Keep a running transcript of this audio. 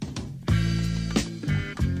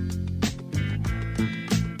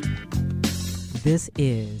This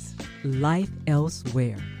is Life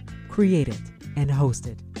Elsewhere, created and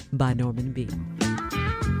hosted by Norman B.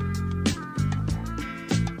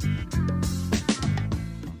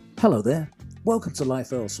 Hello there. Welcome to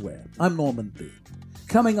Life Elsewhere. I'm Norman B.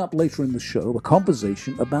 Coming up later in the show, a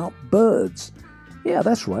conversation about birds. Yeah,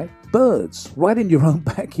 that's right, birds, right in your own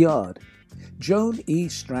backyard. Joan E.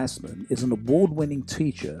 Strassman is an award-winning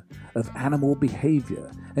teacher of animal behavior,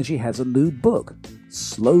 and she has a new book,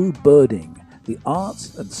 Slow Birding, the art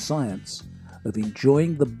and science of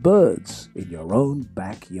enjoying the birds in your own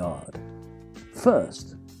backyard.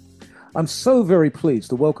 First, I'm so very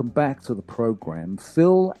pleased to welcome back to the program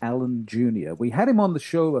Phil Allen Jr. We had him on the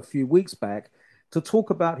show a few weeks back to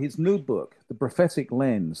talk about his new book, The Prophetic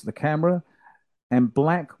Lens, The Camera and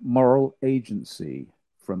Black Moral Agency,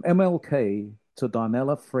 From MLK to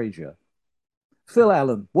Darnella Frazier. Phil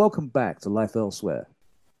Allen, welcome back to Life Elsewhere.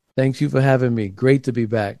 Thank you for having me. Great to be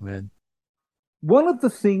back, man. One of the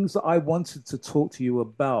things that I wanted to talk to you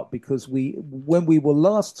about, because when we were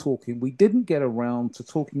last talking, we didn't get around to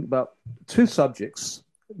talking about two subjects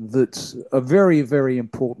that are very, very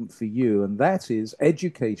important for you, and that is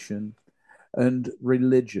education and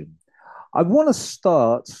religion. I want to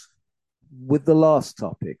start with the last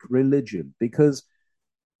topic, religion, because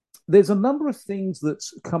there's a number of things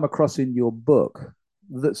that's come across in your book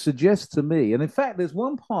that suggests to me, and in fact, there's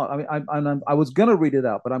one part. I was going to read it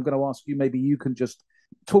out, but I'm going to ask you. Maybe you can just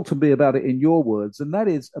talk to me about it in your words, and that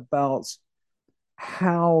is about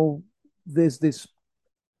how there's this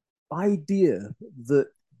idea that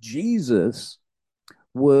Jesus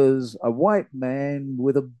was a white man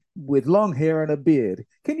with long hair and a beard.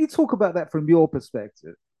 Can you talk about that from your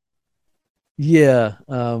perspective? Yeah,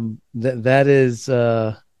 that is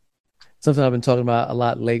something I've been talking about a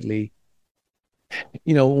lot lately.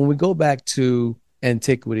 You know, when we go back to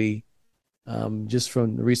antiquity, just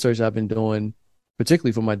from the research I've been doing,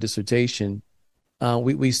 particularly for my dissertation,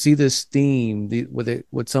 we see this theme,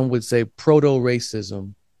 what some would say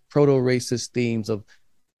proto-racism, proto-racist themes of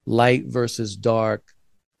light versus dark,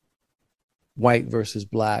 white versus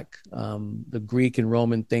black, the Greek and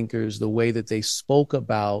Roman thinkers, the way that they spoke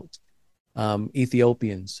about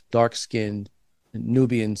Ethiopians, dark-skinned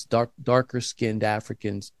Nubians, darker-skinned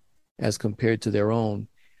Africans, as compared to their own.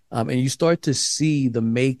 And you start to see the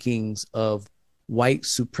makings of white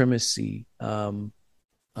supremacy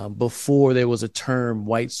before there was a term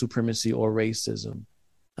white supremacy or racism.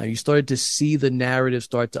 You started to see the narrative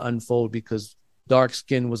start to unfold because dark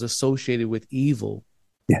skin was associated with evil.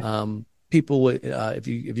 Yeah. People would, if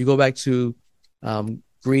you go back to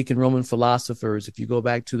Greek and Roman philosophers, if you go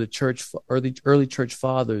back to the early church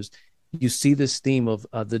fathers, you see this theme of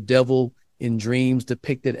the devil in dreams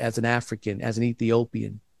depicted as an African, as an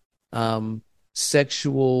Ethiopian,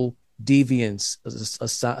 sexual deviance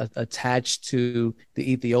attached to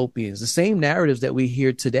the Ethiopians, the same narratives that we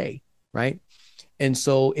hear today, right? And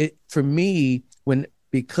so for me,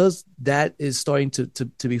 because that is starting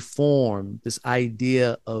to be formed, this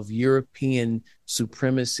idea of European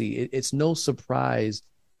supremacy, it's no surprise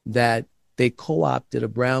that they co-opted a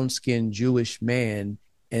brown-skinned Jewish man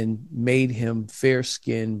and made him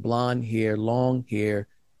fair-skinned, blonde hair, long hair,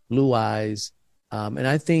 blue eyes. And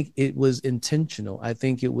I think it was intentional. I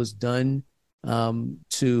think it was done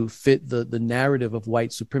to fit the narrative of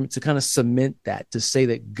white supremacy, to kind of cement that, to say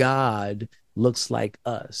that God looks like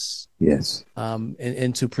us. Yes.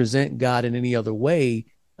 And to present God in any other way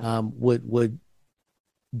would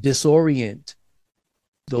disorient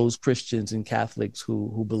those Christians and Catholics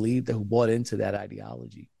who believed, who bought into that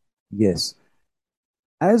ideology. Yes.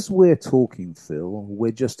 As we're talking, Phil,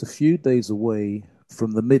 we're just a few days away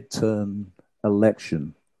from the midterm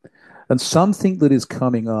election. And something that is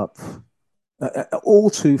coming up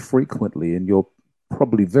all too frequently, and you're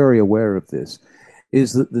probably very aware of this,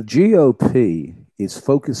 is that the GOP is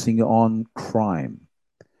focusing on crime.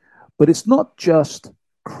 But it's not just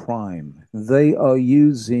crime. They are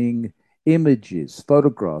using images,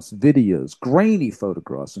 photographs, videos, grainy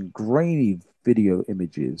photographs and grainy video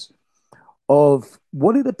images of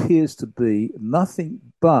what it appears to be nothing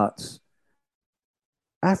but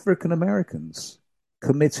African Americans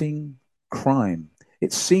committing crime.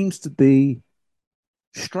 It seems to be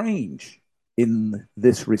strange in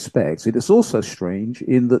this respect. It is also strange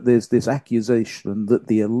in that there's this accusation that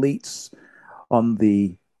the elites on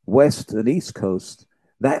the West and East Coast,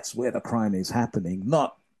 that's where the crime is happening,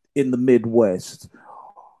 not in the Midwest.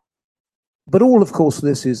 But all, of course,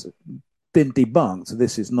 this has been debunked.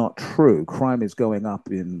 This is not true. Crime is going up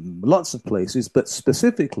in lots of places, but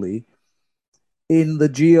specifically in the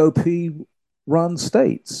GOP run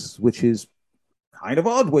states, which is kind of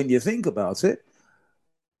odd when you think about it.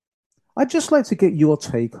 I'd just like to get your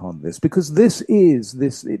take on this because this is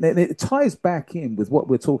this, and it ties back in with what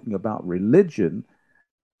we're talking about religion,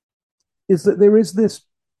 is that there is this,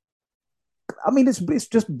 I mean, it's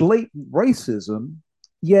just blatant racism,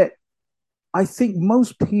 yet I think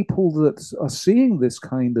most people that are seeing this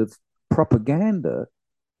kind of propaganda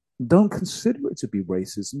don't consider it to be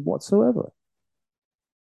racism whatsoever.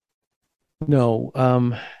 No,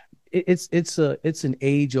 it's an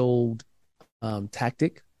age old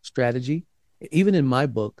tactic strategy. Even in my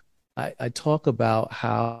book, I talk about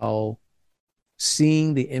how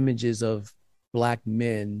seeing the images of black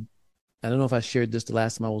men. I don't know if I shared this the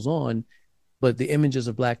last time I was on, but the images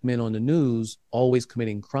of black men on the news always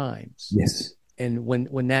committing crimes. Yes. And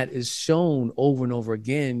when that is shown over and over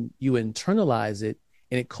again, you internalize it,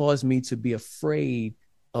 and it caused me to be afraid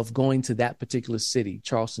of going to that particular city,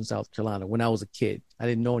 Charleston, South Carolina, when I was a kid. I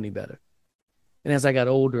didn't know any better. And as I got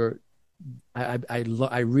older,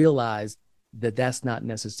 I realized that that's not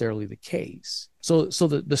necessarily the case. So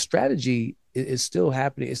the strategy is still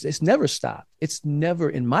happening. It's never stopped. It's never,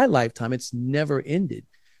 in my lifetime, it's never ended.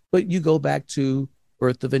 But you go back to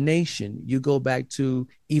Birth of a Nation. You go back to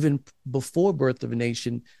even before Birth of a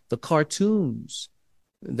Nation, the cartoons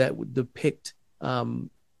that would depict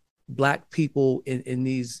Black people in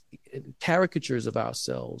these caricatures of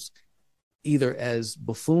ourselves, either as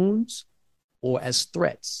buffoons or as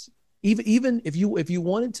threats. Even if you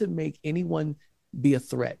wanted to make anyone be a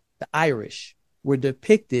threat, the Irish were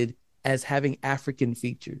depicted as having African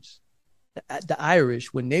features. The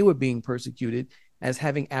Irish, when they were being persecuted, as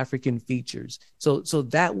having African features. So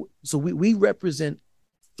we represent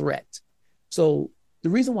threat. So the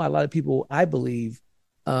reason why a lot of people, I believe,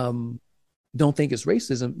 don't think it's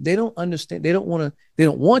racism, they don't understand, they don't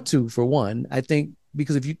want to, for one. I think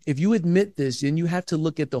because if you admit this, then you have to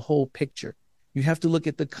look at the whole picture. You have to look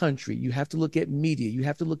at the country. You have to look at media. You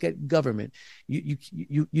have to look at government. You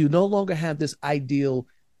no longer have this ideal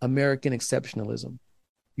American exceptionalism.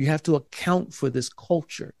 You have to account for this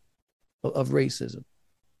culture of racism.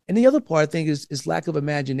 And the other part, I think, is lack of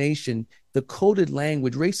imagination. The coded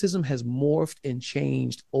language, racism has morphed and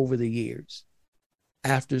changed over the years.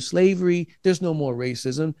 After slavery, there's no more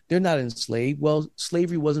racism. They're not enslaved. Well,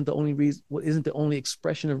 slavery wasn't the only reason, isn't the only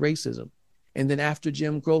expression of racism. And then after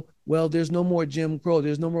Jim Crow, well, there's no more Jim Crow.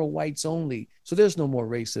 There's no more whites only. So there's no more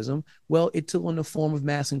racism. Well, it took on the form of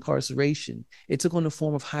mass incarceration. It took on the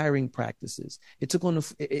form of hiring practices. It took on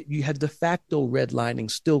you had de facto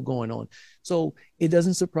redlining still going on. So it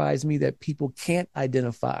doesn't surprise me that people can't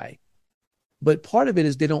identify. But part of it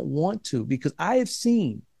is they don't want to, because I have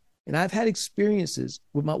seen and I've had experiences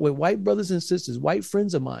with white brothers and sisters, white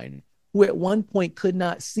friends of mine, who at one point could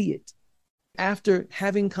not see it. After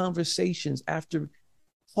having conversations, after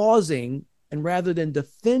pausing, and rather than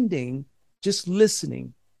defending, just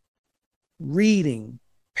listening, reading,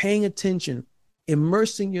 paying attention,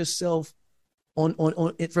 immersing yourself on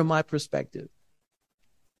it from my perspective.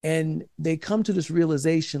 And they come to this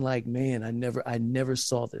realization like, man, I never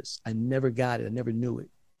saw this. I never got it. I never knew it.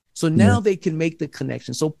 So now they can make the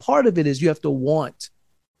connection. So part of it is you have to want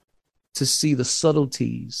to see the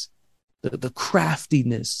subtleties, the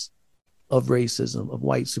craftiness of racism, of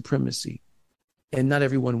white supremacy. And not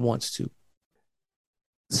everyone wants to.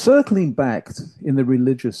 Circling back in the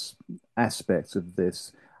religious aspect of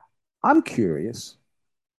this, I'm curious,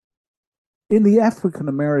 in the African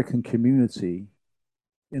American community,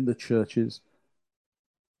 in the churches,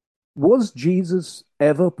 was Jesus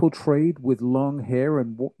ever portrayed with long hair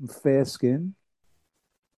and fair skin?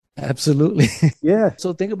 Absolutely. Yeah.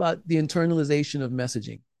 So think about the internalization of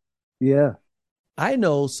messaging. Yeah. I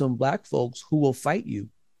know some Black folks who will fight you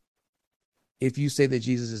if you say that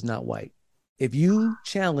Jesus is not white. If you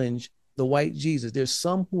challenge the white Jesus, there's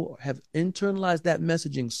some who have internalized that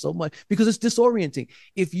messaging so much because it's disorienting.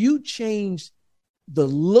 If you change the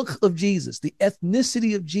look of Jesus, the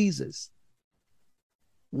ethnicity of Jesus,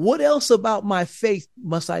 what else about my faith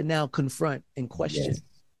must I now confront and question?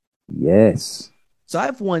 Yes. So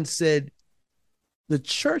I've once said, the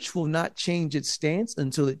church will not change its stance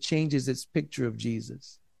until it changes its picture of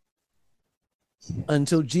Jesus. Yeah.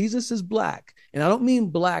 Until Jesus is Black, and I don't mean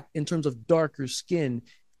Black in terms of darker skin,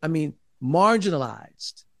 I mean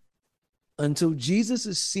marginalized. Until Jesus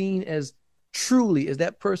is seen as truly as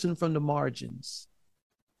that person from the margins,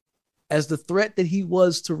 as the threat that he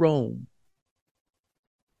was to Rome,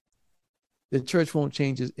 the church won't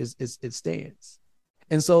change its stance.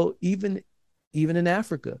 And so even in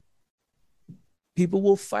Africa, people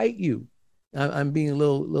will fight you. I'm being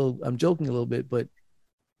I'm joking a little bit, but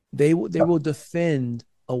they will defend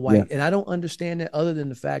a white. Yeah. And I don't understand that other than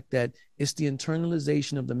the fact that it's the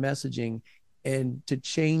internalization of the messaging. And to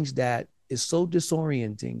change that is so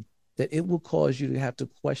disorienting that it will cause you to have to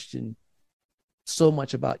question so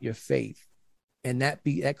much about your faith. And that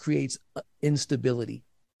creates instability.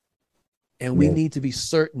 And we need to be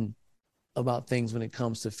certain about things when it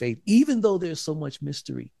comes to faith, even though there's so much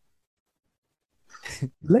mystery.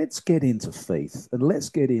 Let's get into faith, and let's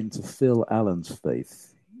get into Phil Allen's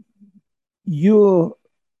faith. You're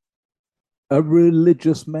a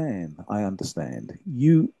religious man, I understand.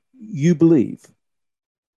 You believe.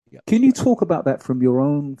 Yep. Can you talk about that from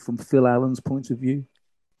Phil Allen's point of view?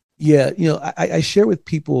 Yeah, I share with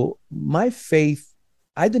people my faith.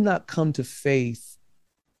 I did not come to faith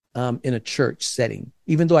in a church setting.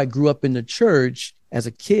 Even though I grew up in the church as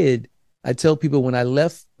a kid, I tell people when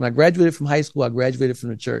I graduated from high school, I graduated from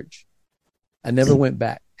the church. I never went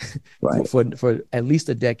back Right. for at least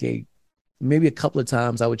a decade. Maybe a couple of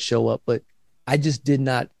times I would show up, but I just did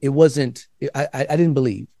not. I didn't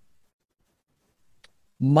believe.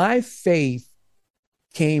 My faith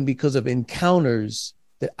came because of encounters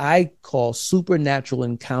that I call supernatural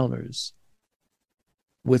encounters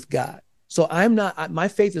with God. So my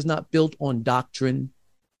faith is not built on doctrine.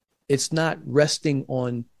 It's not resting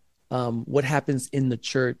on what happens in the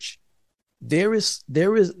church. There is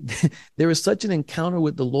such an encounter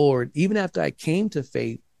with the Lord, even after I came to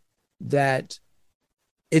faith, that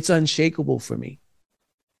it's unshakable for me.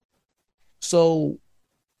 So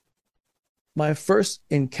my first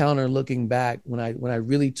encounter, looking back, when I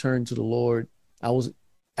really turned to the Lord,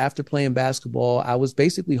 after playing basketball, I was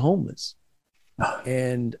basically homeless.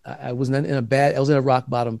 And I was in a rock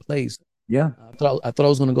bottom place. Yeah. I thought I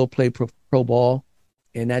was going to go play pro ball,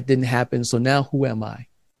 and that didn't happen. So now who am I?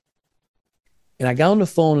 And I got on the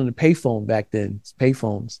phone, on the payphone back then, it's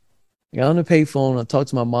payphones. I got on the payphone. I talked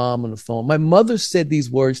to my mom on the phone. My mother said these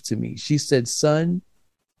words to me. She said, "Son,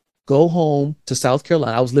 go home to South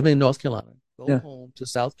Carolina." I was living in North Carolina. Go home to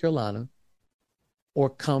South Carolina or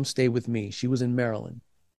come stay with me. She was in Maryland.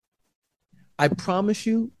 I promise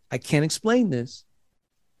you, I can't explain this.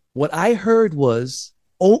 What I heard was,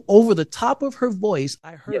 over the top of her voice,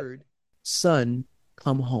 I heard, "Son,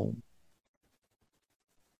 come home."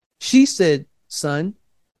 She said, "Son,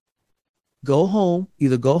 go home,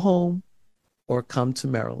 either go home or come to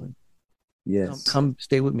Maryland. Yes. Come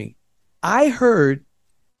stay with me." I heard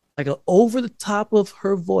like over the top of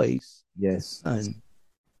her voice, "Yes, "Son,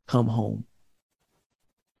 come home."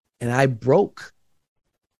 And I broke.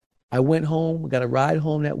 I went home, got a ride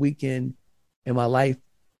home that weekend, and my life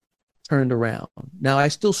turned around. Now, I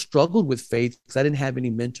still struggled with faith because I didn't have any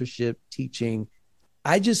mentorship, teaching.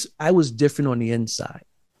 I was different on the inside.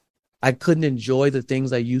 I couldn't enjoy the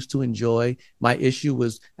things I used to enjoy. My issue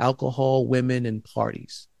was alcohol, women, and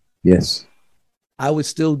parties. Yes. I would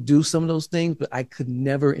still do some of those things, but I could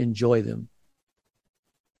never enjoy them.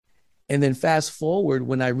 And then fast forward,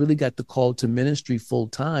 when I really got the call to ministry full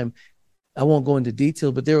time, I won't go into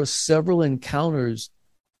detail, but there were several encounters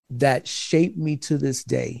that shaped me to this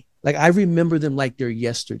day. Like I remember them like they're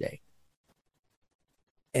yesterday.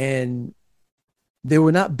 And they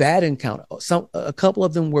were not bad encounters. A couple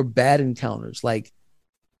of them were bad encounters, like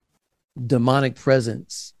demonic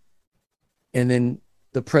presence. And then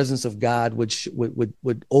the presence of God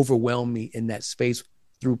would overwhelm me in that space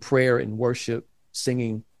through prayer and worship,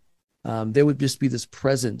 singing. There would just be this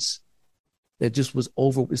presence that just was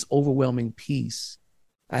this overwhelming peace.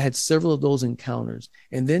 I had several of those encounters.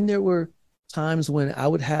 And then there were times when I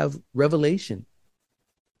would have revelation,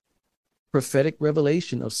 prophetic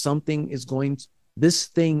revelation of this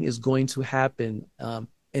thing is going to happen. And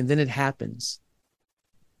then it happens.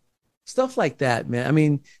 Stuff like that, man. I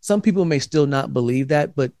mean, some people may still not believe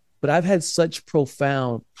that, but I've had such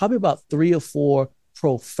profound, probably about 3 or 4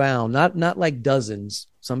 profound, not like dozens.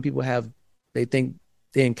 Some people they think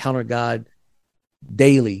they encounter God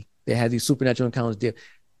daily. They have these supernatural encounters daily.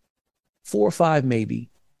 4 or 5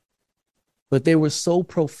 maybe. But they were so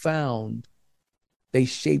profound, they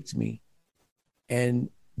shaped me. And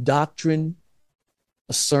doctrine,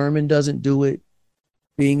 a sermon doesn't do it.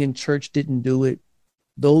 Being in church didn't do it.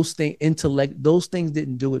 Those things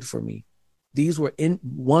didn't do it for me. These were in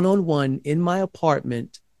one-on-one in my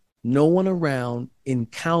apartment, no one around,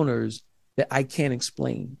 encounters that I can't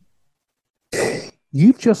explain.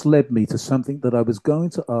 You've just led me to something that I was going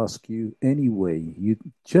to ask you anyway. You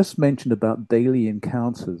just mentioned about daily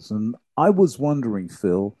encounters, and I was wondering,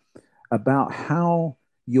 Phil, about how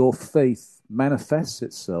your faith manifests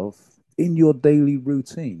itself in your daily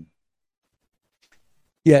routine.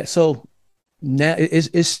 Yeah, so now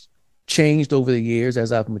it's changed over the years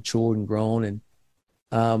as I've matured and grown.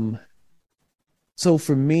 And so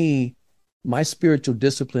for me, my spiritual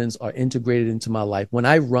disciplines are integrated into my life. When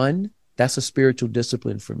I run, That's a spiritual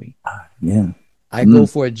discipline for me. Yeah. I go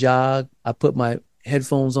for a jog. I put my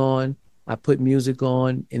headphones on. I put music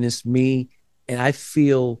on, and it's me. And I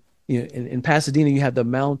feel, in Pasadena, you have the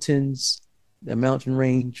mountains, the mountain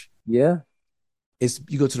range. Yeah.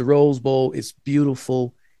 You go to the Rose Bowl. It's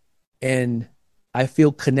beautiful, and I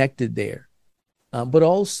feel connected there. But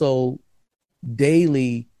also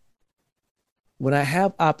daily, when I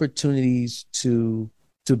have opportunities to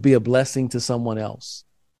be a blessing to someone else,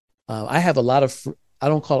 I have a lot of. I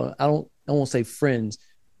won't say friends,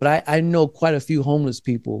 but I know quite a few homeless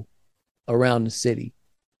people around the city.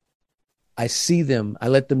 I see them. I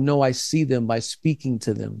let them know I see them by speaking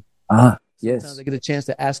to them. Yes. Sometimes I get a chance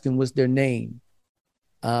to ask them what's their name.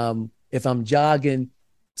 If I'm jogging,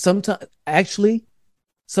 sometimes actually,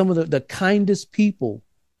 some of the kindest people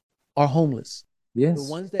are homeless. Yes. The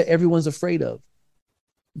ones that everyone's afraid of.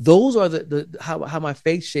 Those are how my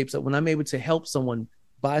faith shapes up. When I'm able to help someone,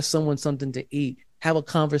 buy someone something to eat, have a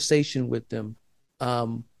conversation with them,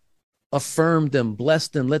 affirm them, bless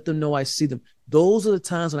them, let them know I see them. Those are the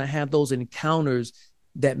times when I have those encounters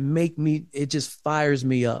that it just fires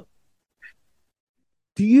me up.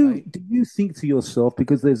 Do you think to yourself,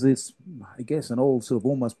 because there's this, I guess, an old sort of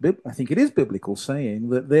almost, I think it is biblical saying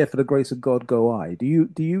that there for the grace of God go I. Do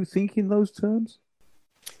you think in those terms?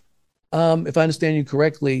 If I understand you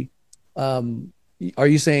correctly, are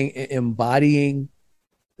you saying embodying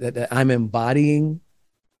that I'm embodying?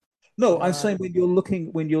 No, I'm saying when you're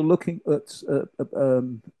looking at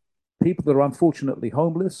people that are unfortunately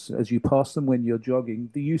homeless as you pass them when you're jogging,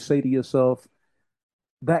 do you say to yourself,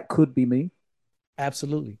 that could be me?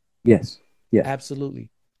 Absolutely. Yes. Yeah. Absolutely.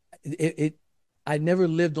 I never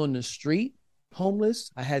lived on the street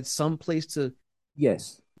homeless. I had some place to.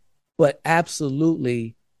 Yes. But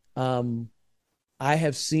absolutely,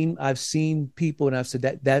 I've seen people, and I've said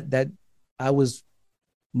that I was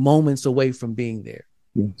moments away from being there.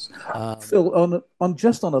 Yes. Phil, on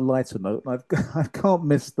just on a lighter note, I can't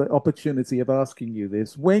miss the opportunity of asking you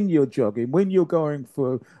this. When you're jogging, when you're going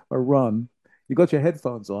for a run, you got your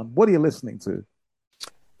headphones on. What are you listening to?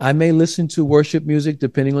 I may listen to worship music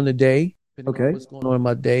depending on the day, depending on what's going on in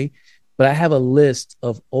my day. But I have a list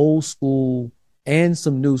of old school and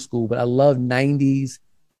some new school, but I love 90s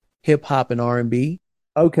hip hop and R&B.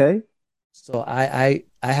 Okay. So I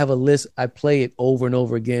have a list. I play it over and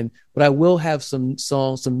over again, but I will have some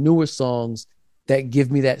newer songs that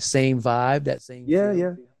give me that same vibe, that same feel.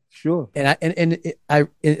 Yeah, sure. And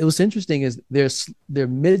it was interesting is they're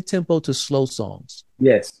mid tempo to slow songs.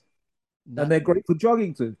 Yes. And they're great for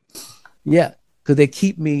jogging too. Yeah, because they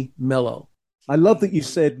keep me mellow. I love that you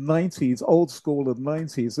said 90s, old school of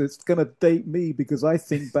 90s. It's going to date me because I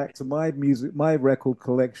think back to my my record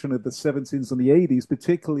collection of the 70s and the 80s,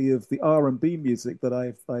 particularly of the R&B music that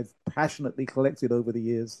I've passionately collected over the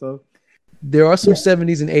years. So there are some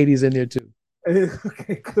 70s and 80s in there too.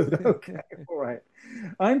 Okay, good. Okay, all right.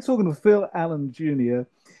 I'm talking to Phil Allen Jr.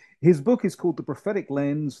 His book is called The Prophetic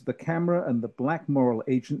Lens, The Camera and the Black Moral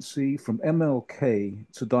Agency, from MLK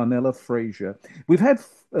to Darnella Frazier. We've had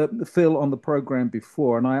Phil on the program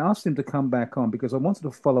before, and I asked him to come back on because I wanted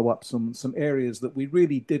to follow up some areas that we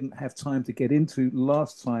really didn't have time to get into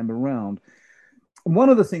last time around. And one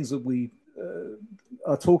of the things that we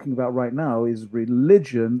are talking about right now is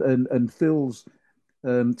religion and Phil's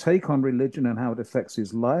take on religion and how it affects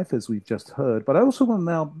his life, as we've just heard. But I also want to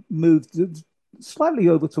now move slightly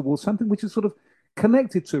over towards something which is sort of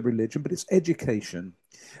connected to religion, but it's education,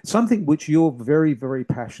 something which you're very, very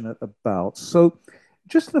passionate about. So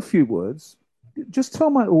just in a few words, just tell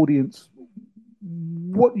my audience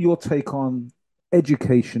what your take on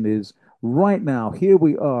education is right now. Here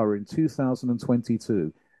we are in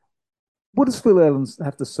 2022. What does Phil Evans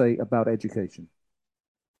have to say about education?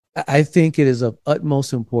 I think it is of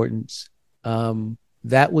utmost importance.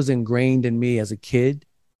 That was ingrained in me as a kid.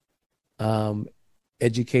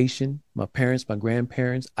 Education, my parents, my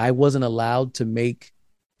grandparents, I wasn't allowed to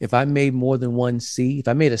if I made more than one C, if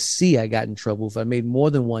I made a C, I got in trouble. If I made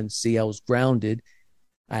more than one C, I was grounded.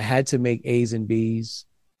 I had to make A's and B's.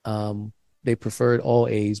 They preferred all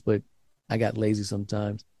A's, but I got lazy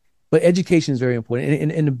sometimes. But education is very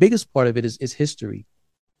important. And the biggest part of it is history.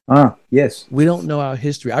 Yes. We don't know our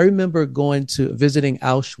history. I remember visiting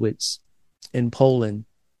Auschwitz in Poland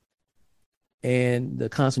and the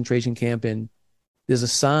concentration camp, and there's a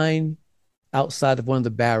sign outside of one of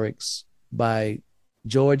the barracks by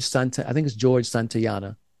George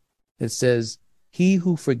Santayana. It says, "He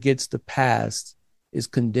who forgets the past is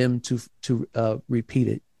condemned to repeat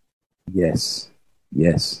it." Yes.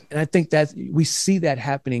 Yes. And I think that we see that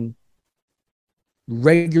happening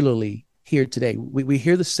regularly here today. We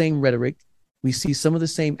hear the same rhetoric. We see some of the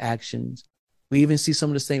same actions. We even see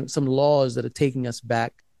some laws that are taking us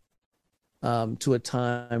back to a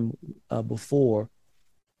time before.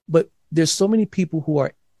 But there's so many people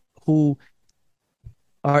who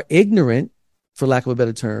are ignorant, for lack of a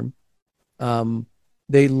better term.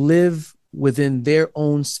 They live within their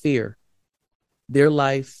own sphere, their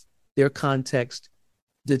life, their context,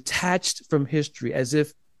 detached from history, as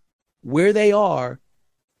if where they are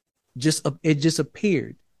it just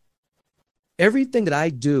appeared. Everything that I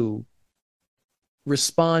do,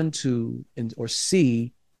 respond to, or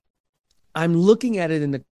see, I'm looking at it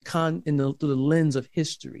through the lens of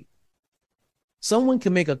history. Someone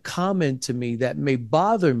can make a comment to me that may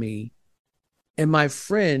bother me, and my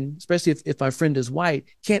friend, especially if my friend is white,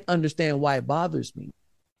 can't understand why it bothers me.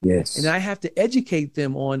 Yes. And I have to educate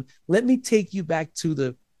them on, let me take you back to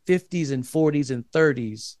the 50s and 40s and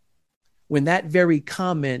 30s, when that very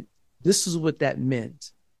comment, this is what that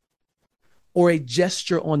meant. Or a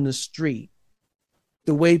gesture on the street,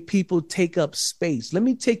 the way people take up space. Let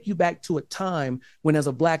me take you back to a time when, as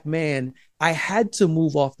a Black man, I had to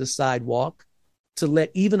move off the sidewalk to let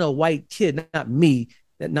even a white kid, not me,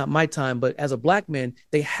 not my time, but as a Black man,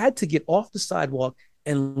 they had to get off the sidewalk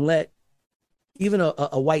and let even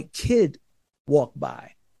a white kid walk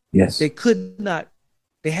by. Yes. They could not,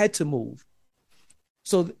 they had to move.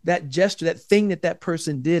 So that gesture, that thing that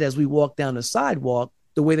person did as we walked down the sidewalk,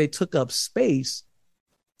 the way they took up space,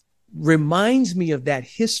 reminds me of that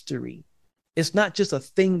history. It's not just a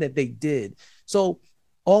thing that they did. So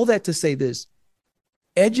all that to say this,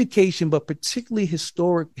 education, but particularly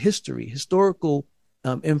historical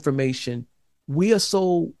information, we are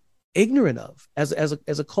so ignorant of as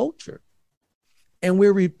a culture. And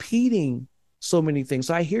we're repeating so many things.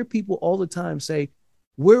 So I hear people all the time say,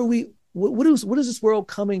 what is this world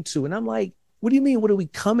coming to? And I'm like, what do you mean, what are we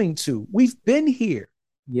coming to? We've been here.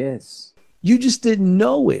 Yes. You just didn't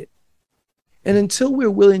know it. And until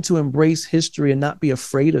we're willing to embrace history and not be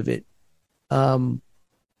afraid of it,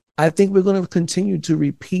 I think we're going to continue to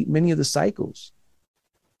repeat many of the cycles.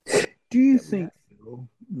 Do you think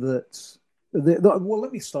that, well,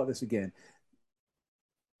 let me start this again.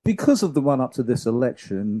 Because of the run up to this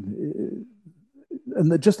election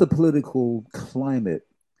and just the political climate,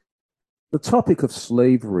 the topic of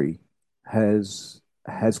slavery has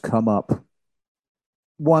come up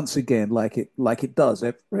once again, like it does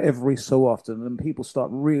every so often, and people start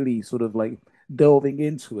really sort of like delving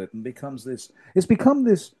into it, and it's become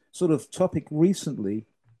this sort of topic recently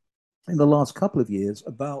in the last couple of years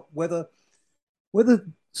about whether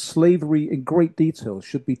slavery in great detail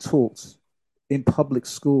should be taught in public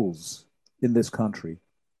schools in this country.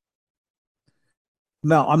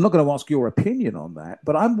 Now, I'm not going to ask your opinion on that,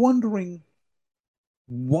 but I'm wondering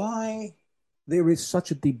why there is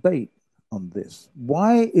such a debate on this.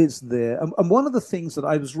 Why is there? And one of the things that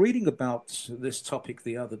I was reading about this topic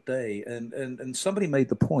the other day, and somebody made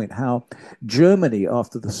the point how Germany,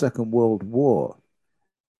 after the Second World War,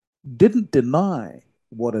 didn't deny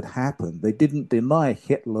what had happened. They didn't deny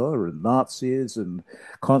Hitler and Nazis and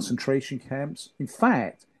concentration camps. In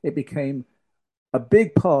fact, it became a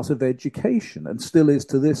big part of education and still is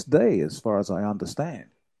to this day, as far as I understand.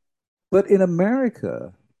 But in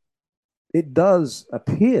America, it does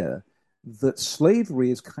appear that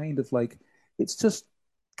slavery is kind of like, it's just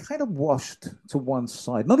kind of washed to one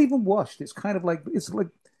side. Not even washed. It's like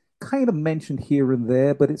kind of mentioned here and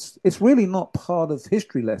there, but it's really not part of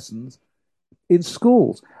history lessons in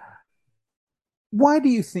schools. Why do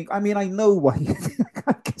you think? I mean, I know why you think.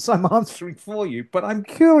 I guess I'm answering for you, but I'm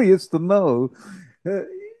curious to know.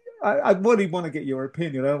 I really want to get your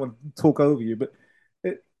opinion. I don't want to talk over you, but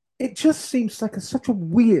it just seems like such a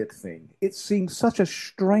weird thing. It seems such a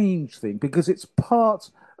strange thing because it's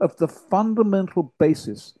part of the fundamental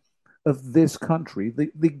basis of this country,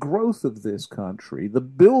 the growth of this country, the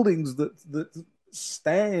buildings that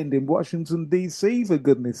stand in Washington, D.C., for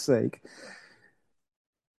goodness sake.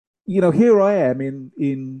 You know, here I am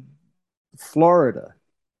in Florida,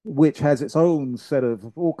 which has its own set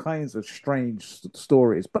of all kinds of strange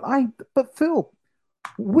stories. But Phil,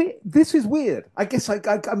 this is weird. I guess I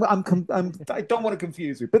don't want to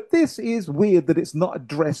confuse you, but this is weird that it's not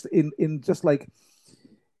addressed in just like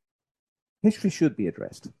history should be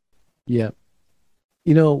addressed. Yeah.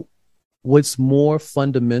 You know, what's more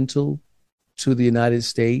fundamental to the United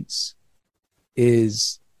States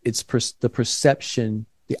is the perception,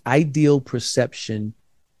 the ideal perception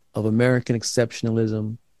of American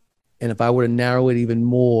exceptionalism. And if I were to narrow it even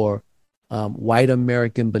more, white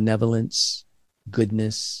American benevolence,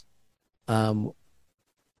 goodness,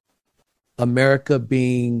 America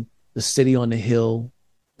being the city on the hill,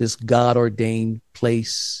 this God-ordained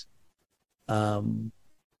place, Um,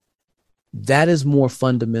 that is more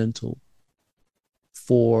fundamental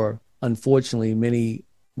for, unfortunately, many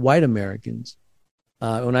white Americans.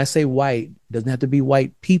 When I say white, it doesn't have to be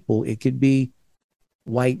white people. It could be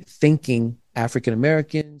white thinking African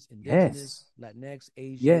Americans, Indigenous, Yes. Latinx,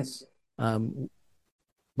 Asian, Yes.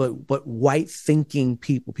 but white thinking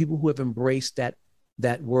people who have embraced that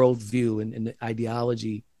worldview and the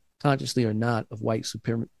ideology, consciously or not, of white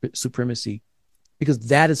supremacy, because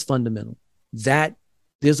that is fundamental. That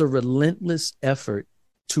there's a relentless effort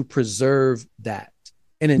to preserve that,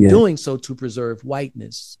 and in doing so, to preserve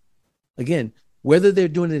whiteness. Again, whether they're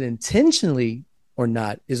doing it intentionally or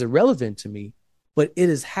not is irrelevant to me, but it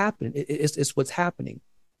is happening. It's what's happening.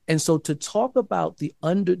 And so to talk about the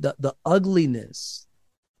ugliness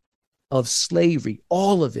of slavery,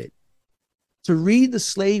 all of it, to read the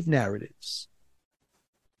slave narratives,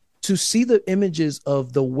 to see the images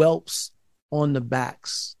of the whelps on the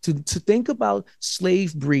backs, to think about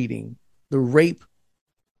slave breeding, the rape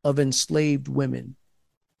of enslaved women,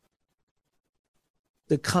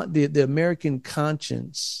 the American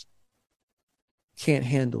conscience can't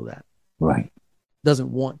handle that. Right.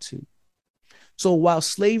 Doesn't want to. So while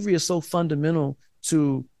slavery is so fundamental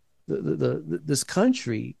to this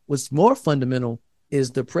country, what's more fundamental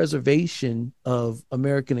is the preservation of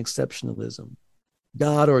American exceptionalism,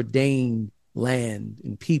 God ordained land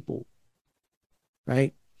and people,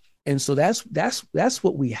 right? And so that's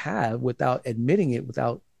what we have without admitting it,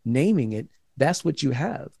 without naming it. That's what you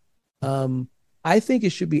have. I think it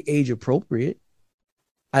should be age appropriate.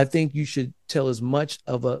 I think you should tell as much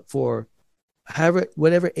for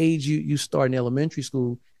whatever age you start in elementary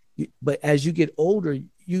school, but as you get older,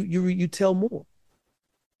 you tell more.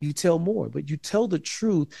 You tell more, but you tell the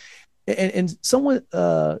truth. And someone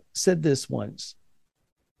said this once: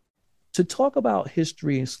 to talk about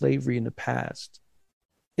history and slavery in the past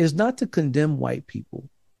is not to condemn white people.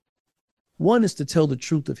 One is to tell the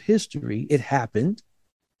truth of history. It happened.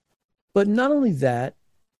 But not only that,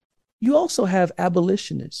 you also have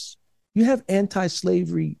abolitionists. You have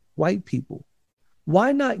anti-slavery white people.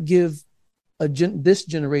 Why not give this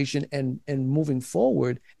generation and moving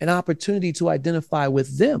forward an opportunity to identify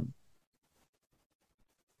with them?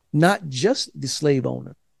 Not just the slave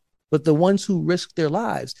owner, but the ones who risked their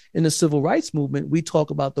lives. In the civil rights movement, we talk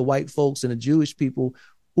about the white folks and the Jewish people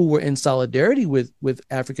who were in solidarity with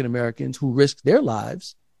African Americans who risked their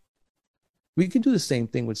lives. We can do the same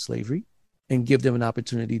thing with slavery and give them an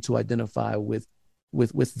opportunity to identify with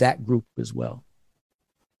that group as well.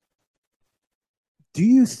 Do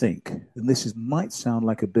you think, and might sound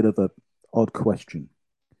like a bit of an odd question,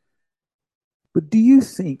 but do you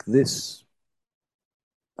think this,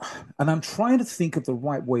 and I'm trying to think of the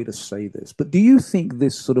right way to say this, but do you think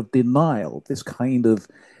this sort of denial, this kind of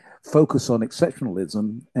focus on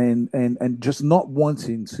exceptionalism and just not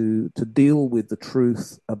wanting to deal with the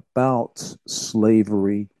truth about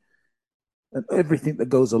slavery and everything that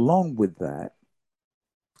goes along with that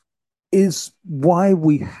is why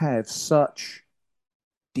we have such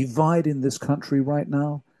divide in this country right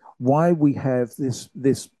now, why we have this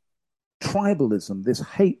tribalism, this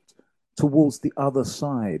hate towards the other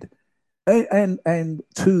side and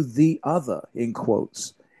to the other, in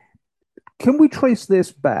quotes? Can we trace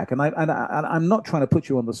this back? And I'm not trying to put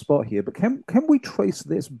you on the spot here, but can we trace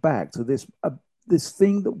this back to this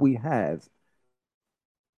thing that we have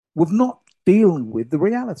with not dealing with the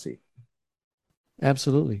reality?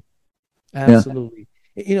 Absolutely. Absolutely.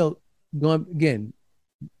 Yeah. Going again,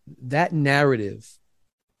 that narrative,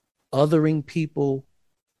 othering people,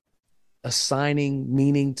 assigning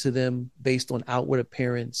meaning to them based on outward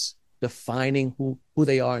appearance, defining who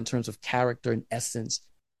they are in terms of character and essence.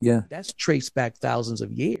 Yeah. That's traced back thousands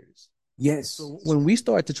of years. Yes. So when we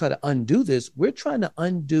start to try to undo this, we're trying to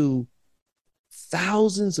undo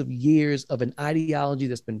thousands of years of an ideology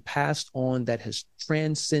that's been passed on, that has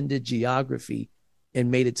transcended geography and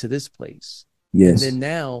made it to this place. Yes. And then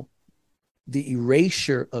now the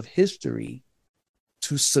erasure of history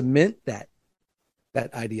to cement that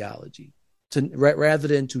ideology, rather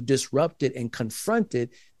than to disrupt it and confront it,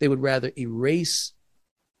 they would rather erase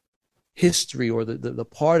history or the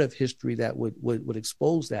part of history that would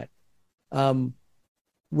expose that.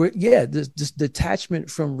 This detachment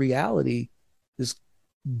from reality, this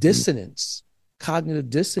dissonance, cognitive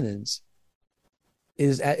dissonance,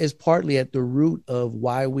 is partly at the root of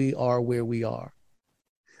why we are where we are.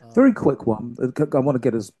 Very quick one. I want to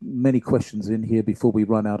get as many questions in here before we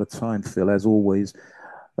run out of time, Phil, as always.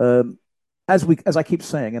 As I keep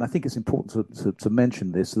saying, and I think it's important to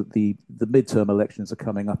mention this, that the midterm elections are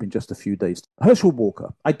coming up in just a few days. Herschel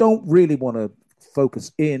Walker, I don't really want to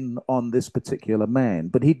focus in on this particular man,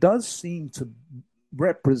 but he does seem to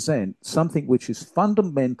represent something which is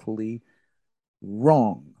fundamentally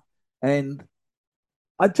wrong. And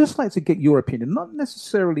I'd just like to get your opinion, not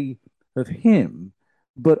necessarily of him,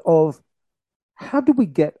 but of how do we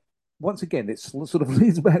get, once again, it sort of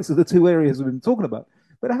leads back to the two areas we've been talking about,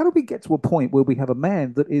 but how do we get to a point where we have a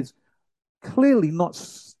man that is clearly not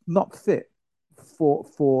fit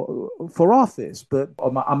for office? But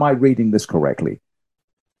am I reading this correctly?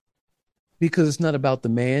 Because it's not about the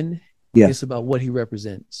man. Yeah. It's about what he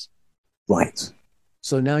represents. Right.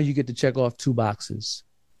 So now you get to check off two boxes.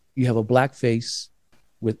 You have a black face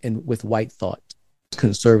with white thought,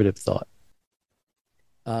 conservative thought.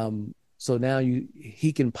 So now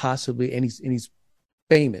he can possibly, and he's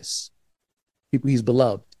famous. He's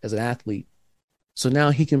beloved as an athlete. So now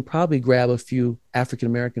he can probably grab a few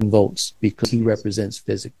African-American votes because he represents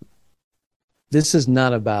physically. This is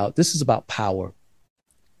about power.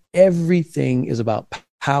 Everything is about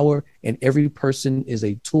power, and every person is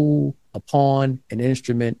a tool, a pawn, an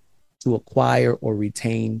instrument to acquire or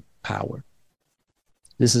retain power.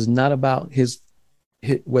 This is not about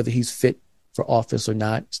whether he's fit for office or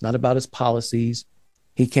not. It's not about his policies.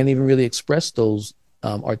 He can't even really express those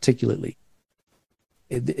articulately.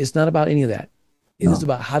 It's not about any of that. It is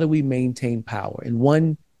about how do we maintain power. And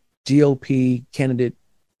one GOP candidate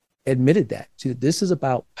admitted that. This is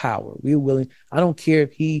about power. We're willing. I don't care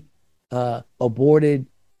if he aborted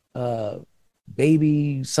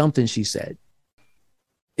baby something, she said.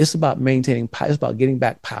 It's about maintaining power. It's about getting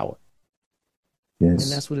back power. Yes.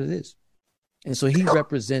 And that's what it is. And so he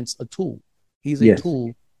represents a tool. He's a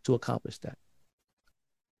tool to accomplish that.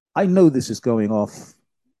 I know this is going off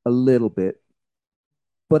a little bit,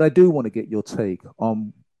 but I do want to get your take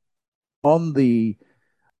on the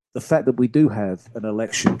fact that we do have an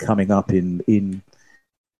election coming up in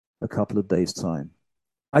a couple of days' time.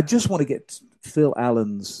 I just want to get Phil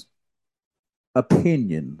Allen's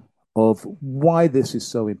opinion of why this is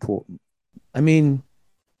so important. I mean,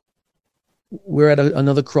 we're at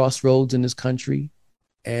another crossroads in this country,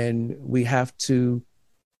 and we have to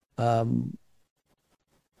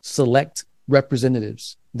select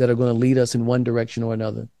representatives that are going to lead us in one direction or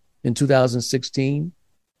another. In 2016,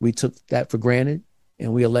 we took that for granted,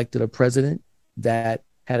 and we elected a president that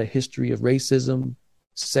had a history of racism,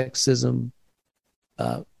 sexism,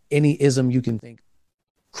 any ism you can think,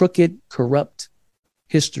 crooked, corrupt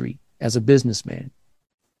history as a businessman.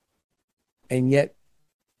 And yet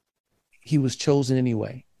he was chosen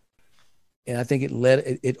anyway. And I think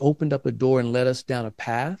it opened up a door and led us down a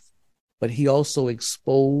path, but he also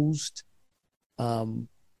exposed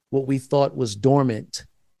what we thought was dormant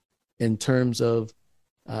in terms of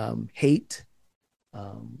hate,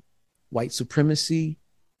 white supremacy,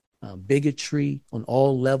 bigotry on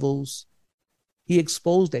all levels. He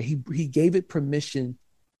exposed that. He gave it permission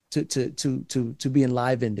to be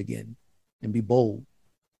enlivened again and be bold.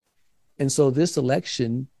 And so this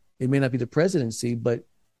election, it may not be the presidency, but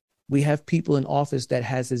we have people in office that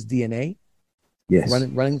has his DNA. Yes.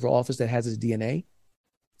 Running for office that has his DNA.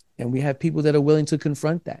 And we have people that are willing to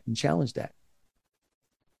confront that and challenge that.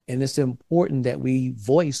 And it's important that we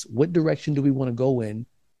voice what direction do we want to go in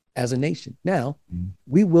as a nation. Now,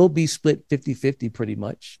 we will be split 50-50 pretty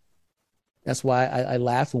much. That's why I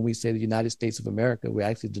laugh when we say the United States of America. We're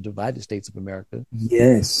actually the divided states of America.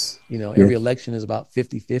 Yes. Every election is about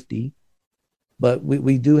 50-50. But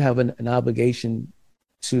we do have an obligation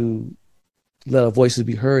to let our voices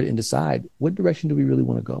be heard and decide what direction do we really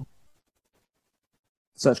want to go.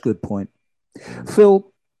 Such good point.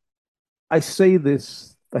 Phil, I said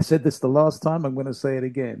this the last time, I'm going to say it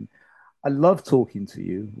again. I love talking to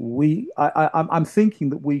you. I'm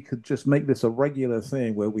thinking that we could just make this a regular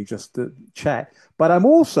thing where we just chat. But I'm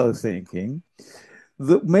also thinking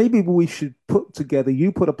that maybe we should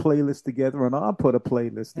you put a playlist together and I'll put a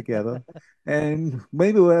playlist together. And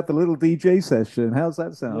maybe we'll have a little DJ session. How's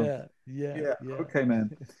that sound? Yeah. Okay,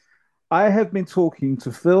 man. I have been talking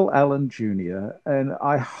to Phil Allen Jr., and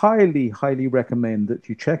I highly, highly recommend that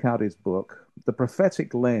you check out his book, The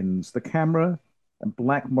Prophetic Lens, The Camera and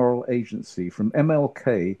Black Moral Agency, from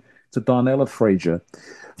MLK to Darnella Frazier.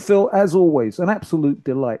 Phil, as always, an absolute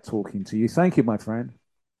delight talking to you. Thank you, my friend.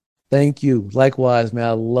 Thank you. Likewise, man.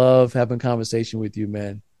 I love having conversation with you,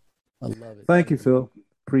 man. I love it. Thank you, Phil.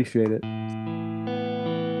 Appreciate it.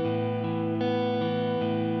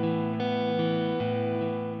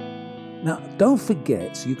 Now, don't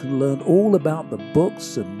forget, you can learn all about the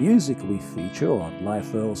books and music we feature on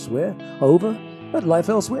Life Elsewhere over at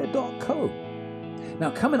lifeelsewhere.co.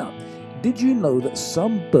 Now, coming up, did you know that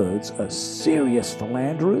some birds are serious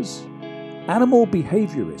philanderers? Animal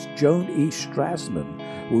behaviorist Joan E.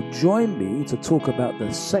 Strassman will join me to talk about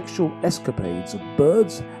the sexual escapades of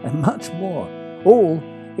birds and much more, all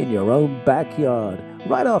in your own backyard,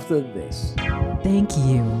 right after this. Thank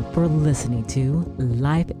you for listening to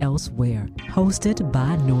Life Elsewhere, hosted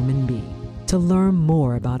by Norman B. To learn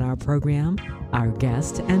more about our program, our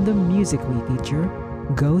guests, and the music we feature,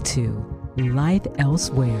 go to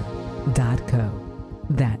lifeelsewhere.co.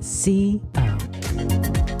 That's C-O.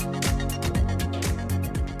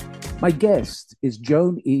 My guest is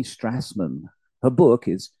Joan E. Strassman. Her book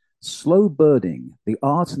is Slow Birding, The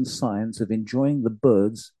Art and Science of Enjoying the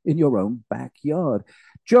Birds in Your Own Backyard.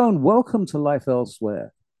 Joan, welcome to Life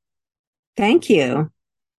Elsewhere. Thank you.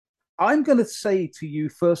 I'm going to say to you,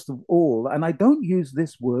 first of all, and I don't use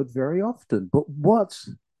this word very often, but what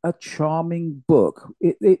a charming book.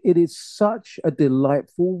 It is such a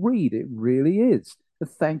delightful read. It really is.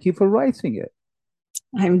 Thank you for writing it.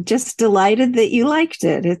 I'm just delighted that you liked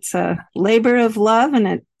it. It's a labor of love, and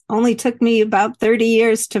it only took me about 30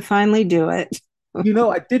 years to finally do it. You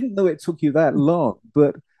know, I didn't know it took you that long,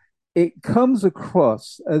 but it comes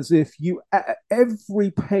across as if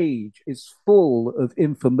every page is full of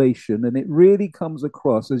information, and it really comes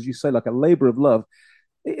across, as you say, like a labor of love.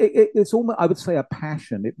 It's almost, I would say, a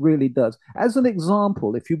passion. It really does. As an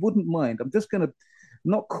example, if you wouldn't mind, I'm just going to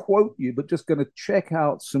not quote you, but just going to check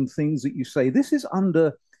out some things that you say. This is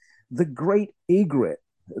under the Great Egret,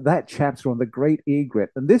 that chapter on the Great Egret.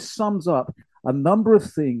 And this sums up a number of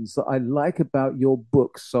things that I like about your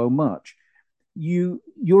book so much.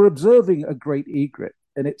 You're observing a great egret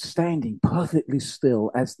and it's standing perfectly still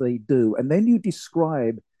as they do. And then you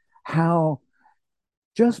describe how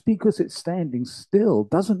just because it's standing still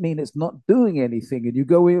doesn't mean it's not doing anything. And you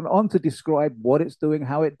go on to describe what it's doing,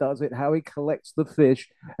 how it does it, how it collects the fish,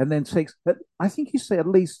 and then takes, I think you say, at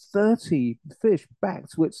least 30 fish back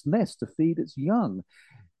to its nest to feed its young.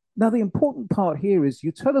 Now, the important part here is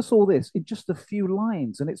you tell us all this in just a few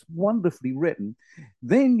lines, and it's wonderfully written.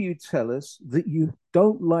 Then you tell us that you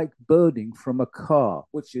don't like birding from a car,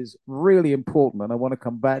 which is really important, and I want to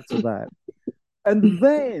come back to that. And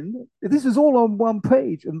then, this is all on one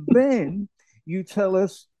page, and then you tell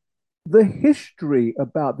us the history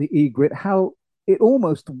about the egret, how it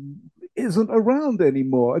almost isn't around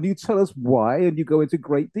anymore. And you tell us why, and you go into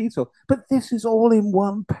great detail. But this is all in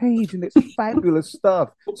one page, and it's fabulous stuff.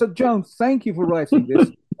 So, Joan, thank you for writing this.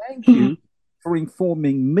 Thank you for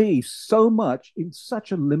informing me so much in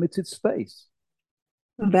such a limited space.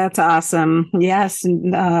 That's awesome. Yes.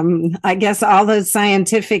 I guess all those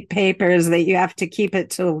scientific papers that you have to keep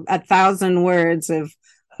it to 1,000 words have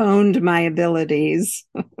honed my abilities.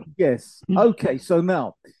 Yes. Okay. So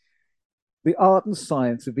now, the art and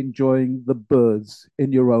science of enjoying the birds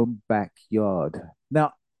in your own backyard.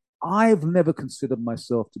 Now, I've never considered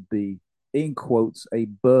myself to be, in quotes, a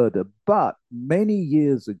birder, but many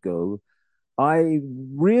years ago, I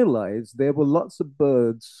realized there were lots of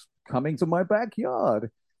birds coming to my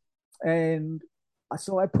backyard. And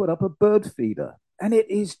so I put up a bird feeder, and it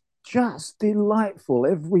is just delightful.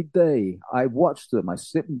 Every day I watch them. I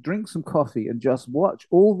sit and drink some coffee and just watch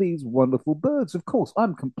all these wonderful birds. Of course,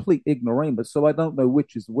 I'm complete ignoramus, so I don't know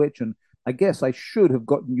which is which. And I guess I should have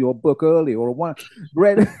gotten your book earlier or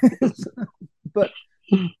read it. But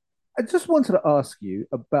I just wanted to ask you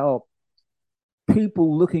about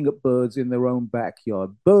people looking at birds in their own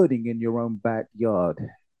backyard, birding in your own backyard.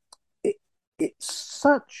 It's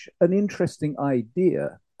such an interesting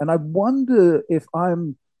idea. And I wonder if I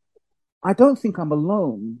don't think I'm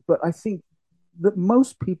alone, but I think that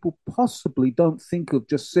most people possibly don't think of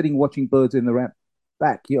just sitting watching birds in their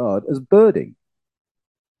backyard as birding.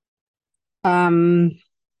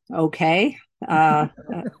 Okay.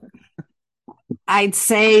 I'd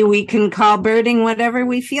say we can call birding whatever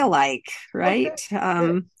we feel like, right?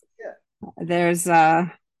 Okay. There's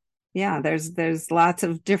lots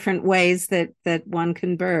of different ways that one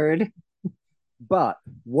can bird. But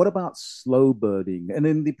what about slow birding? And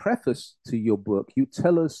in the preface to your book, you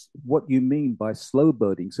tell us what you mean by slow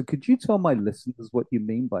birding. So could you tell my listeners what you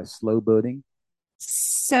mean by slow birding?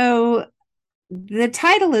 So the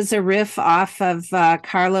title is a riff off of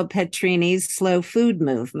Carlo Petrini's slow food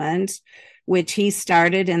movement, which he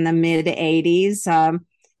started in the mid-'80s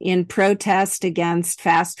in protest against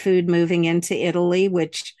fast food moving into Italy,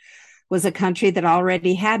 which was a country that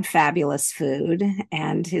already had fabulous food.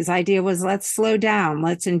 And his idea was, let's slow down.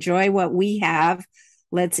 Let's enjoy what we have.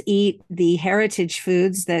 Let's eat the heritage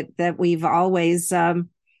foods that we've always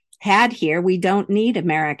had here. We don't need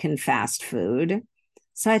American fast food.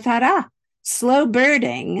 So I thought, slow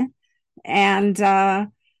birding. And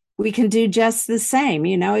we can do just the same.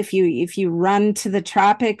 You know, if you run to the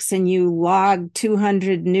tropics and you log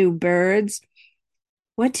 200 new birds,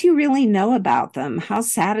 what do you really know about them? How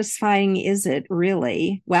satisfying is it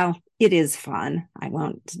really? Well, it is fun. I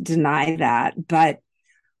won't deny that, but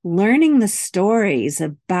learning the stories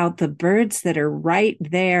about the birds that are right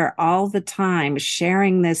there all the time,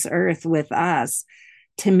 sharing this earth with us,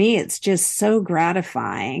 to me, it's just so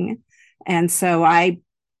gratifying. And so I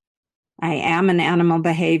am an animal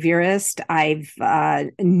behaviorist. I've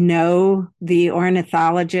know the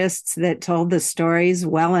ornithologists that told the stories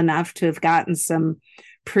well enough to have gotten some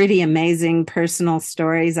pretty amazing personal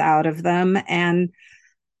stories out of them. And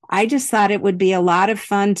I just thought it would be a lot of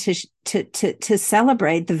fun to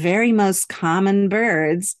celebrate the very most common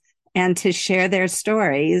birds and to share their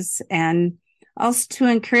stories, and also to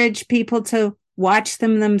encourage people to watch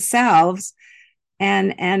them themselves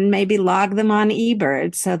and maybe log them on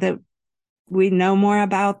eBird so that we know more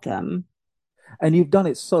about them. And you've done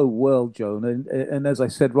it so well, Joan. And as I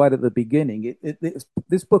said right at the beginning,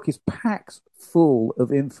 this book is packed full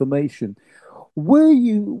of information. Were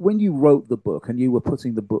you, when you wrote the book and you were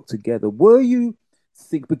putting the book together, were you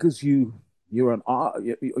think because you're an art,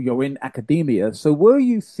 you're in academia, so were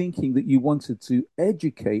you thinking that you wanted to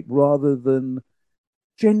educate rather than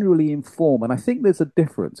generally inform? And I think there's a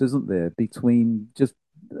difference, isn't there, between just,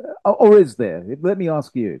 or is there? Let me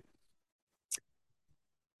ask you.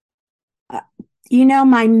 You know,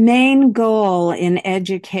 my main goal in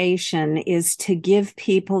education is to give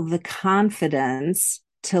people the confidence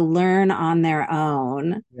to learn on their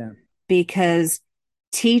own. Yeah. Because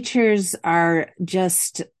teachers are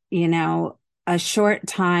just, you know, a short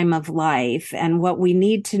time of life. And what we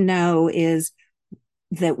need to know is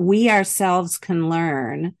that we ourselves can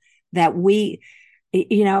learn, that we,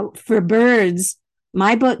 you know, for birds,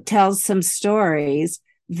 my book tells some stories.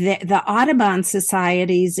 The Audubon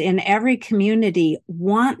societies in every community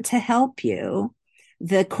want to help you.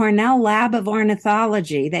 The Cornell Lab of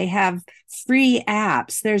Ornithology, they have free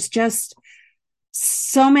apps. There's just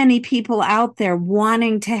so many people out there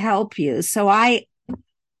wanting to help you. So I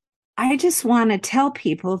just want to tell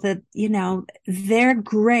people that, you know, they're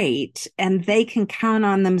great and they can count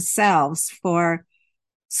on themselves for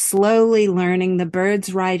slowly learning the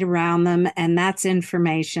birds right around them. And that's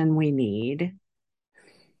information we need.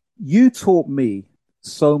 You taught me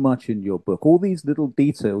so much in your book. All these little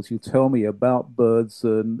details you tell me about birds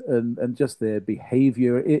and just their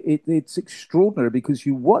behavior. It's extraordinary because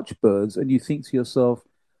you watch birds and you think to yourself,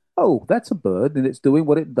 oh, that's a bird and it's doing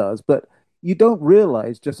what it does. But you don't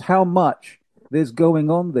realize just how much there's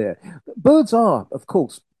going on there. Birds are, of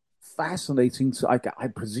course, fascinating to, I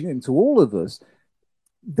presume, to all of us.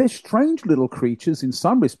 They're strange little creatures in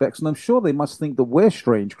some respects, and I'm sure they must think that we're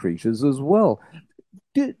strange creatures as well.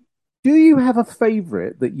 Do, do you have a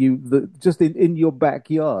favorite that just in your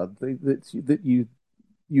backyard that you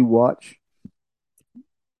watch?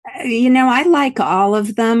 You know, I like all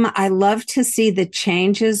of them. I love to see the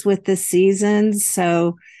changes with the seasons.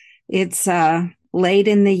 So it's late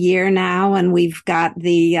in the year now, and we've got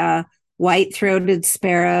the white-throated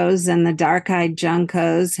sparrows and the dark-eyed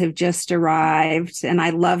juncos have just arrived, and I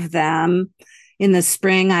love them. In the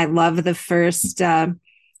spring, I love the first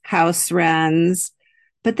house wrens.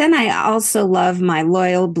 But then I also love my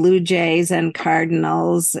loyal blue jays and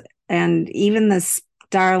cardinals, and even the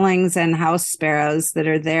starlings and house sparrows that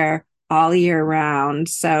are there all year round.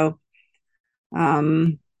 So,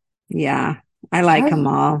 yeah, I like As them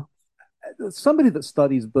all. somebody that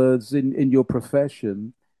studies birds in your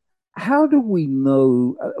profession, how do we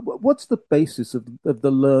know what's the basis of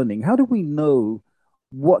the learning? How do we know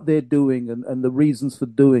what they're doing and the reasons for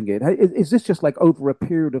doing it? Is this just like over a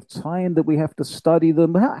period of time that we have to study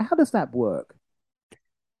them? How does that work?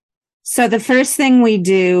 So the first thing we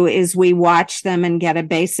do is we watch them and get a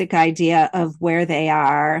basic idea of where they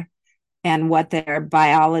are and what their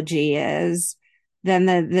biology is. Then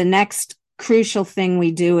the next crucial thing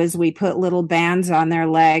we do is we put little bands on their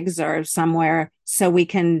legs or somewhere so we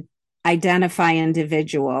can identify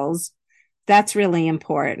individuals. That's really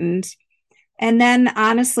important. And then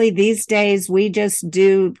honestly, these days we just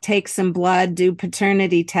do take some blood, do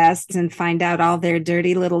paternity tests and find out all their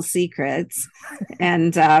dirty little secrets.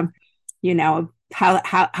 And, you know,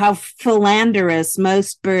 how philanderous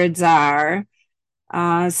most birds are.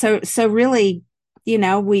 So really, you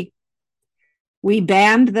know, we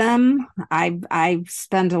band them. I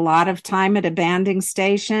spend a lot of time at a banding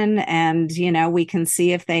station, and you know we can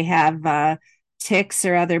see if they have ticks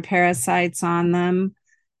or other parasites on them.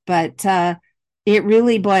 But it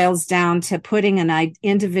really boils down to putting an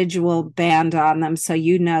individual band on them, so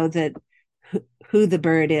you know that who the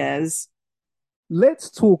bird is. let's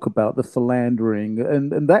talk about the philandering,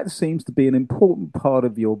 and that seems to be an important part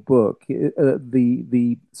of your book.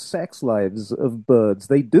 The sex lives of birds.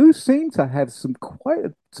 They do seem to have some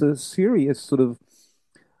quite serious sort of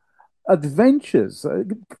adventures.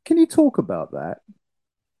 Can you talk about that?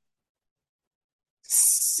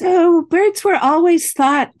 So, birds were always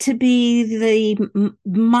thought to be the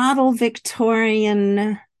model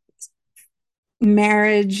Victorian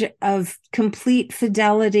marriage of complete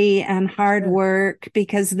fidelity and hard work,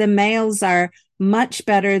 because the males are much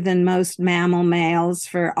better than most mammal males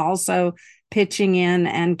for also pitching in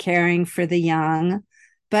and caring for the young.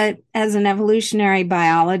 But as an evolutionary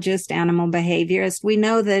biologist, animal behaviorist, we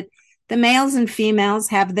know that the males and females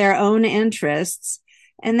have their own interests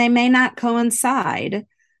and they may not coincide.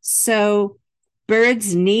 So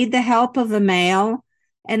birds need the help of a male,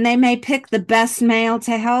 and they may pick the best male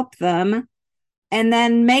to help them and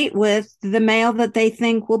then mate with the male that they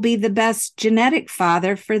think will be the best genetic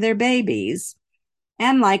father for their babies.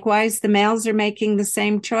 And likewise, the males are making the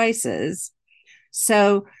same choices.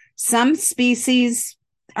 So some species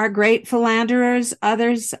are great philanderers,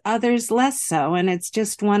 others less so. And it's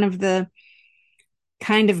just one of the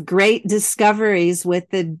kind of great discoveries with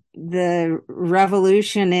the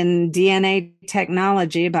revolution in DNA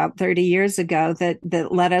technology about 30 years ago that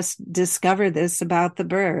let us discover this about the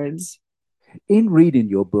birds. In reading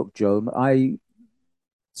your book, Joan, I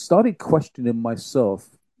started questioning myself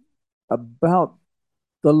about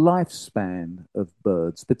the lifespan of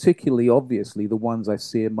birds, particularly, obviously, the ones I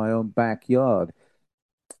see in my own backyard.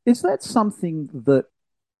 Is that something that,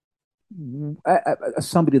 as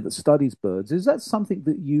somebody that studies birds, is that something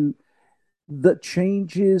that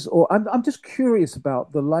changes, or I'm just curious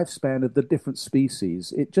about the lifespan of the different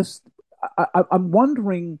species. I'm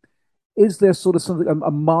wondering, is there sort of something,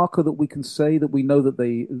 a marker that we can say that we know that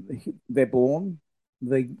they're born,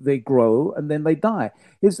 they grow, and then they die?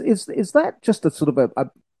 Is that just a sort of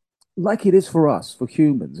a like it is for us, for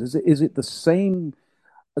humans? Is it the same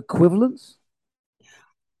equivalence?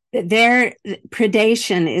 Their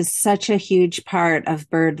predation is such a huge part of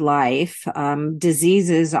bird life,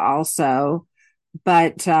 diseases also,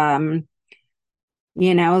 but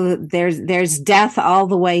there's death all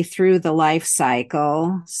the way through the life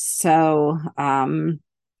cycle. So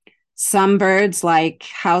some birds, like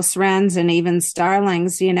house wrens and even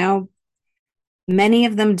starlings, many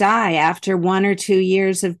of them die after 1 or 2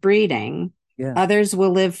 years of breeding. Yeah. Others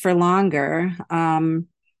will live for longer.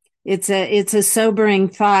 It's a sobering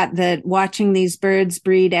thought that watching these birds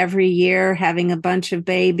breed every year, having a bunch of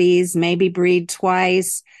babies, maybe breed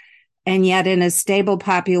twice, and yet in a stable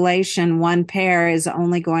population, one pair is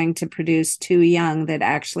only going to produce 2 young that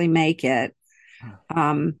actually make it.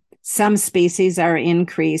 Some species are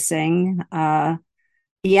increasing.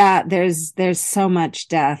 There's so much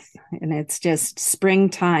death, and it's just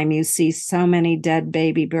springtime. You see so many dead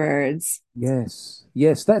baby birds. Yes,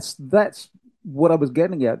 that's what I was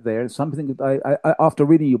getting at there. Something that I after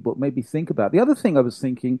reading your book made me think about. The other thing I was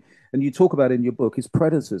thinking, and you talk about in your book, is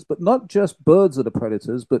predators, but not just birds that are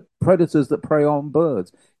predators, but predators that prey on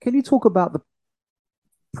birds. Can you talk about the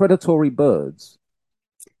predatory birds?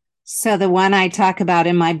 So the one I talk about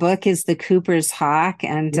in my book is the Cooper's hawk,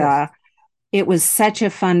 and Yes. it was such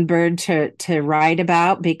a fun bird to write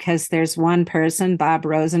about, because there's one person, Bob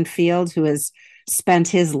Rosenfield, who has spent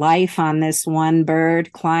his life on this one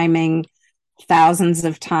bird, climbing thousands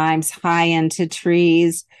of times high into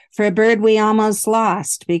trees for a bird we almost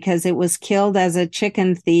lost because it was killed as a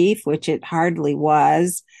chicken thief, which it hardly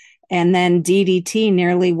was. And then DDT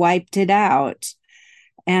nearly wiped it out.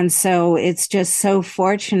 And so it's just so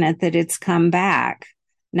fortunate that it's come back.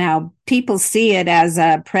 Now, people see it as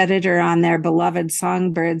a predator on their beloved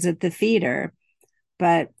songbirds at the feeder,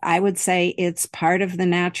 but I would say it's part of the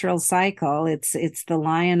natural cycle. It's the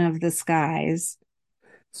lion of the skies.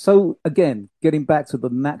 So again, getting back to the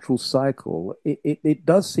natural cycle, it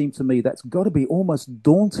does seem to me that's got to be almost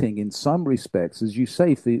daunting in some respects, as you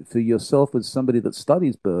say, for yourself as somebody that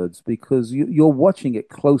studies birds, because you're watching it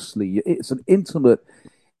closely. It's an intimate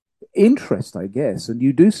interest, I guess, and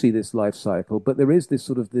you do see this life cycle, but there is this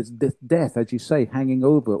sort of this death, as you say, hanging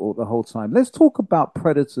over all the whole time. Let's talk about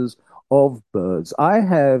predators of birds. I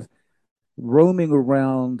have roaming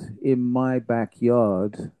around in my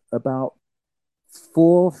backyard about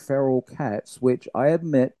 4 feral cats, which I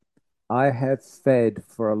admit I have fed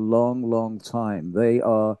for a long, long time. They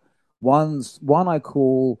are one I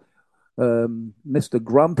call Mr.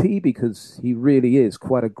 Grumpy because he really is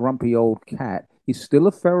quite a grumpy old cat. He's still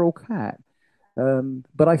a feral cat,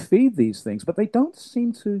 but I feed these things, but they don't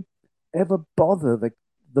seem to ever bother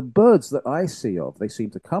the birds that I see of. They seem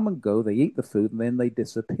to come and go, they eat the food, and then they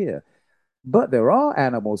disappear. But there are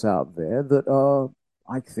animals out there that are,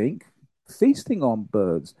 I think, feasting on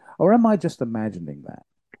birds. Or am I just imagining that?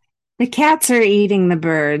 The cats are eating the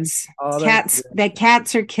birds. Are they? The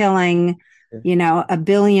cats are killing, Yeah, 1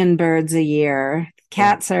 billion birds a year.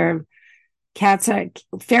 yeah,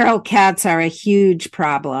 Feral cats are a huge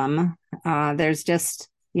problem. There's just,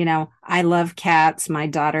 I love cats. My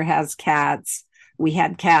daughter has cats. We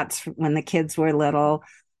had cats when the kids were little,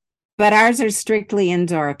 but ours are strictly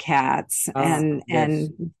indoor cats, yes.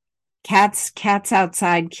 and cats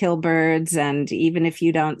outside kill birds, and even if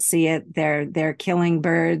you don't see it, they're killing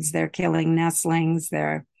birds, they're killing nestlings,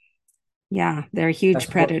 they're huge That's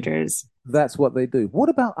what predators. that's what they do. What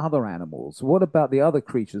about other animals? What about the other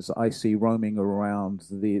creatures I see roaming around,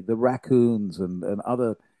 the raccoons and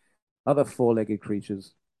other four-legged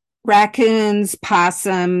creatures? Raccoons,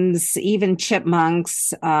 possums, even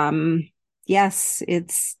chipmunks. Yes,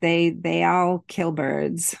 it's they all kill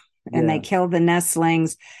birds, and they Yeah. kill the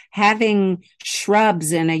nestlings. Having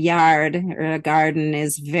shrubs in a yard or a garden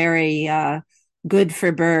is very good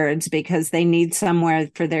for birds, because they need somewhere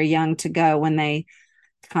for their young to go when they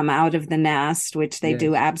come out of the nest, which they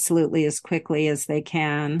do Yes. absolutely as quickly as they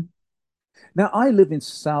can. Now, I live in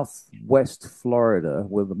Southwest Florida,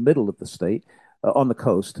 well, the middle of the state, on the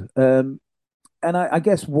coast. And I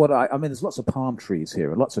guess I mean, there's lots of palm trees here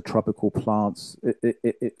and lots of tropical plants,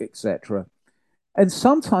 etc. And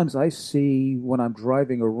sometimes I see when I'm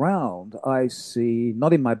driving around, I see,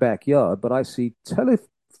 not in my backyard, but I see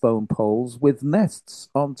telephone poles with nests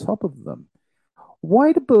on top of them.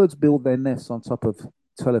 Why do birds build their nests on top of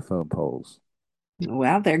telephone poles?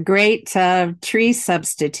 Well, they're great tree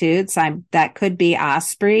substitutes. That could be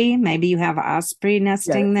osprey. Maybe you have osprey Yeah,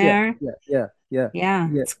 nesting yeah, there. yeah, yeah, yeah, Yeah,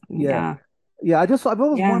 yeah, yeah. yeah, Yeah, I've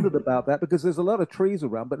always yeah. wondered about that because there's a lot of trees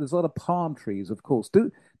around, but there's a lot of palm trees, of course.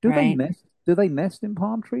 Do they Right. nest? Do they nest in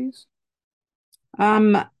palm trees?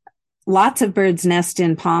 Um, Lots of birds nest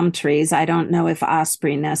in palm trees. I don't know if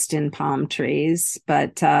osprey nest in palm trees,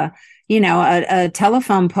 but a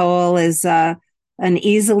telephone pole is an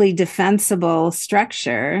easily defensible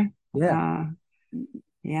structure. Yeah. Uh,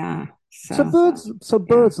 yeah. So So yeah.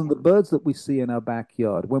 birds and the birds that we see in our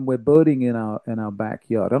backyard when we're birding in our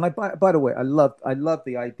backyard. And by the way, I love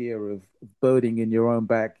the idea of birding in your own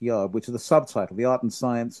backyard, which is the subtitle, The Art and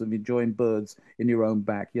Science of Enjoying Birds in Your Own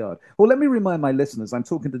Backyard. Well, let me remind my listeners, I'm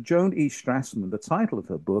talking to Joan E. Strassman. The title of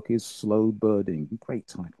her book is Slow Birding. Great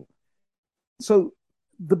title. So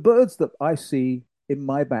the birds that I see in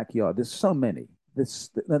my backyard, there's so many. But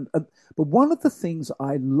one of the things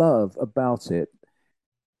I love about it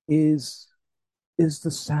is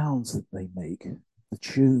the sounds that they make, the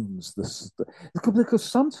tunes, because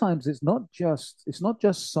sometimes it's not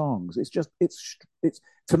just songs. It's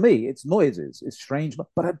to me it's noises. It's strange,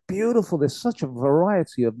 but are beautiful. There's such a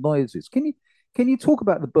variety of noises. Can you talk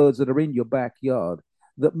about the birds that are in your backyard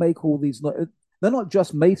that make all these noises? They're not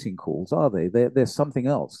just mating calls, are they? They're something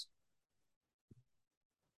else.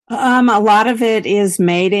 A lot of it is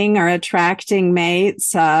mating or attracting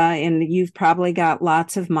mates. And you've probably got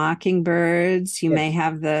lots of mockingbirds. You may Yes.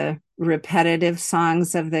 have the repetitive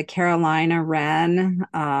songs of the Carolina wren.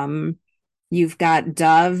 You've got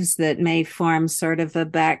doves that may form sort of a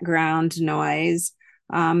background noise.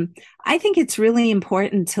 I think it's really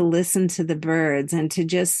important to listen to the birds and to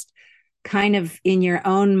just kind of in your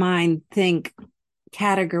own mind think,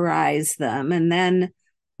 categorize them, and then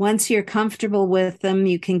once you're comfortable with them,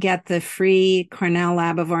 you can get the free Cornell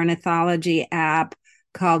Lab of Ornithology app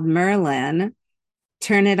called Merlin,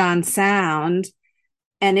 turn it on sound,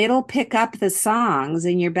 and it'll pick up the songs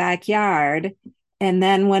in your backyard. And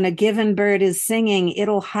then when a given bird is singing,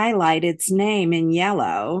 it'll highlight its name in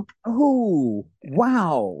yellow. Oh,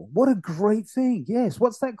 wow. What a great thing. Yes.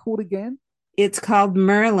 What's that called again? It's called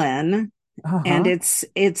Merlin, and Uh-huh.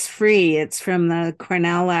 it's free. It's from the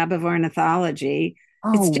Cornell Lab of Ornithology.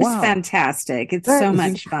 Oh, It's just wow. fantastic. It's That so is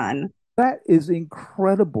much fun. that is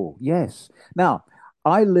incredible. Yes. Now,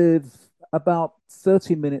 I live about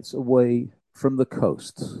 30 minutes away from the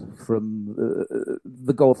coast, from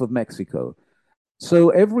the Gulf of Mexico. So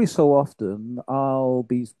every so often, I'll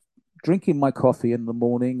be drinking my coffee in the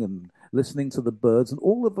morning and listening to the birds, and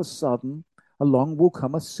all of a sudden, along will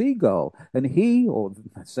come a seagull, and or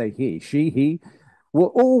say he,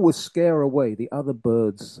 will always scare away the other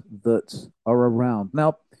birds that are around.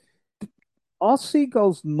 Now, are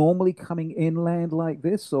seagulls normally coming inland like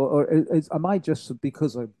this, or am I just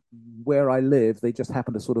because of where I live, they just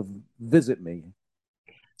happen to sort of visit me?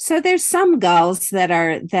 So there's some gulls that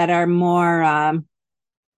are more uh,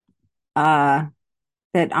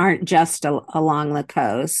 that aren't just along the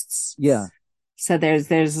coasts. Yeah. So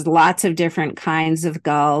there's lots of different kinds of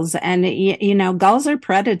gulls, and gulls are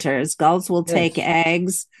predators. Gulls will take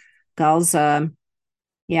eggs. Gulls,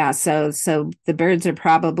 yeah. So the birds are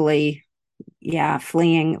probably,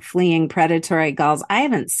 fleeing predatory gulls. I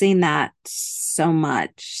haven't seen that so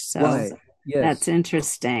much. So right. Yes. That's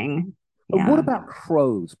interesting. And what about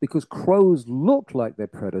crows? Because crows look like they're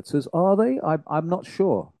predators, are they? I'm not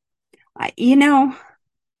sure.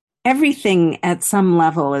 Everything at some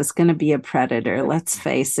level is going to be a predator. Let's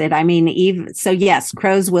face it. I mean, yes,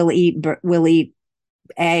 crows will eat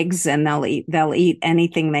eggs, and they'll eat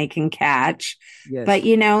anything they can catch. Yes. But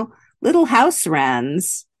little house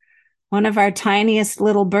wrens, one of our tiniest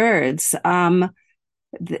little birds,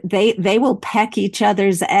 they will peck each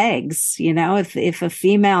other's eggs. If a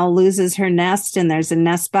female loses her nest and there's a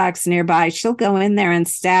nest box nearby, she'll go in there and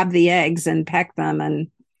stab the eggs and peck them.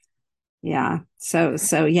 And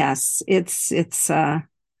so yes, it's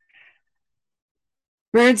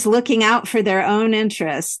birds looking out for their own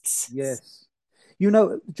interests. Yes.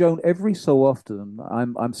 Joan, every so often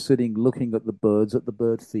I'm sitting looking at the birds at the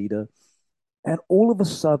bird feeder, and all of a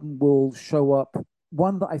sudden will show up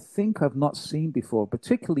one that I think I've not seen before,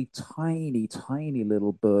 particularly tiny, tiny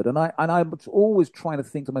little bird. And I'm always trying to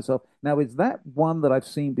think to myself, now, is that one that I've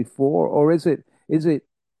seen before, or is it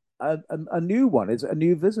a new one? Is it a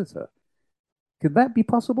new visitor? Could that be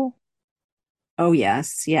possible? Oh,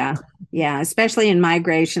 yes. Yeah. Yeah. Especially in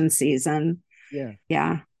migration season. Yeah.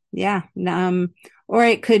 Yeah. Yeah. Or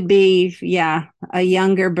it could be, a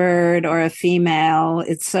younger bird or a female.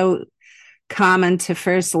 It's so common to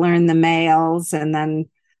first learn the males, and then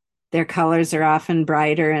their colors are often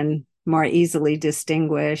brighter and more easily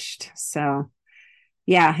distinguished. So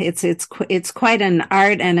it's quite an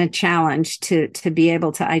art and a challenge to be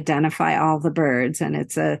able to identify all the birds. And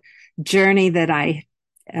it's a journey that I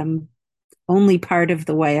am only part of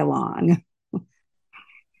the way along.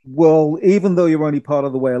 Well, even though you're only part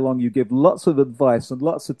of the way along, you give lots of advice and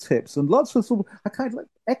lots of tips and lots of sort of kind of like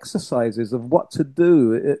exercises of what to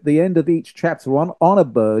do at the end of each chapter on a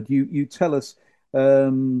bird. You tell us,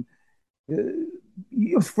 for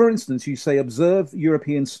instance, you say observe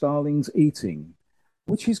European starlings eating,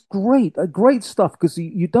 which is great stuff, because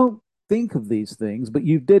you don't think of these things, but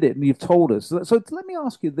you did it and you've told us. So let me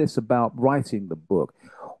ask you this about writing the book.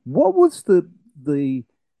 What was the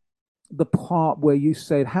part where you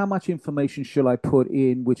said, how much information shall I put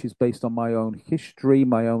in, which is based on my own history,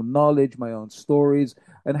 my own knowledge, my own stories,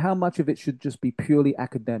 and how much of it should just be purely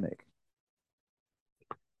academic?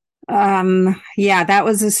 That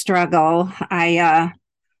was a struggle. I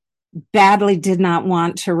badly did not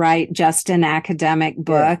want to write just an academic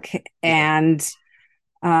book. Yeah. And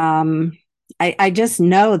I just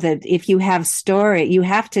know that if you have story, you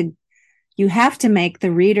have to make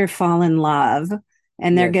the reader fall in love.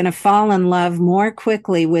 And they're going to fall in love more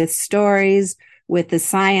quickly with stories, with the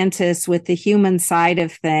scientists, with the human side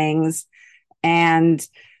of things. And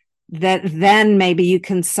that then maybe you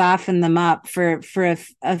can soften them up for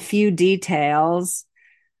a few details.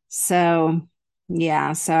 So,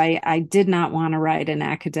 I did not want to write an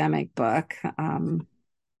academic book.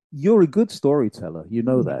 You're a good storyteller. You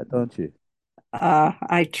know that, don't you?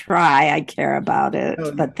 I try. I care about it,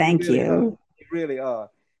 but thank you. You really are.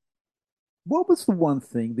 What was the one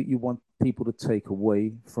thing that you want people to take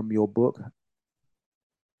away from your book?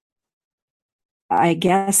 I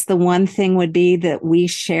guess the one thing would be that we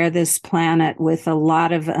share this planet with a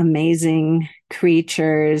lot of amazing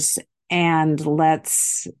creatures, and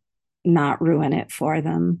let's not ruin it for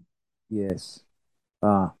them. Yes.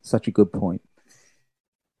 Such a good point.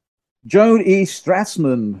 Joan E.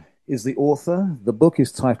 Strassman is the author. The book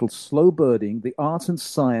is titled Slow Birding, The Art and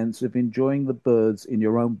Science of Enjoying the Birds in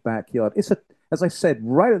Your Own Backyard. As I said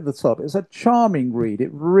right at the top, it's a charming read.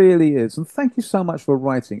 It really is. And thank you so much for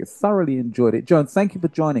writing it. Thoroughly enjoyed it. Joan, thank you for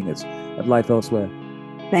joining us at Life Elsewhere.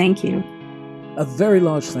 Thank you. A very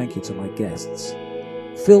large thank you to my guests,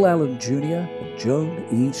 Phil Allen Jr. and Joan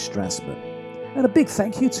E. Strassman. And a big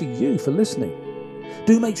thank you to you for listening.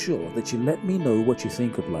 Do make sure that you let me know what you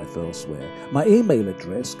think of Life Elsewhere. My email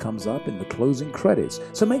address comes up in the closing credits,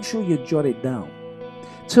 so make sure you jot it down.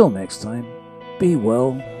 Till next time, be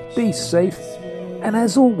well, be safe, and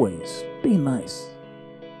as always, be nice.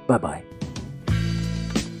 Bye-bye.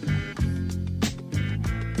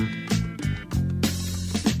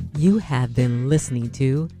 You have been listening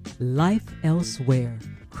to Life Elsewhere,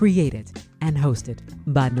 created and hosted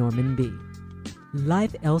by Norman B.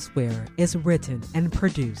 Life Elsewhere is written and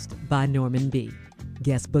produced by Norman B.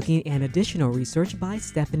 Guest booking and additional research by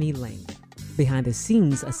Stephanie Lane. Behind the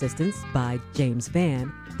scenes assistance by James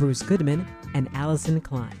Vann, Bruce Goodman, and Allison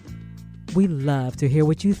Klein. We love to hear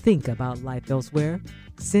what you think about Life Elsewhere.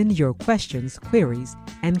 Send your questions, queries,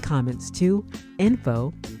 and comments to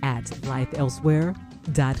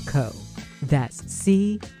info@lifeelsewhere.co. That's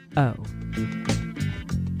CO.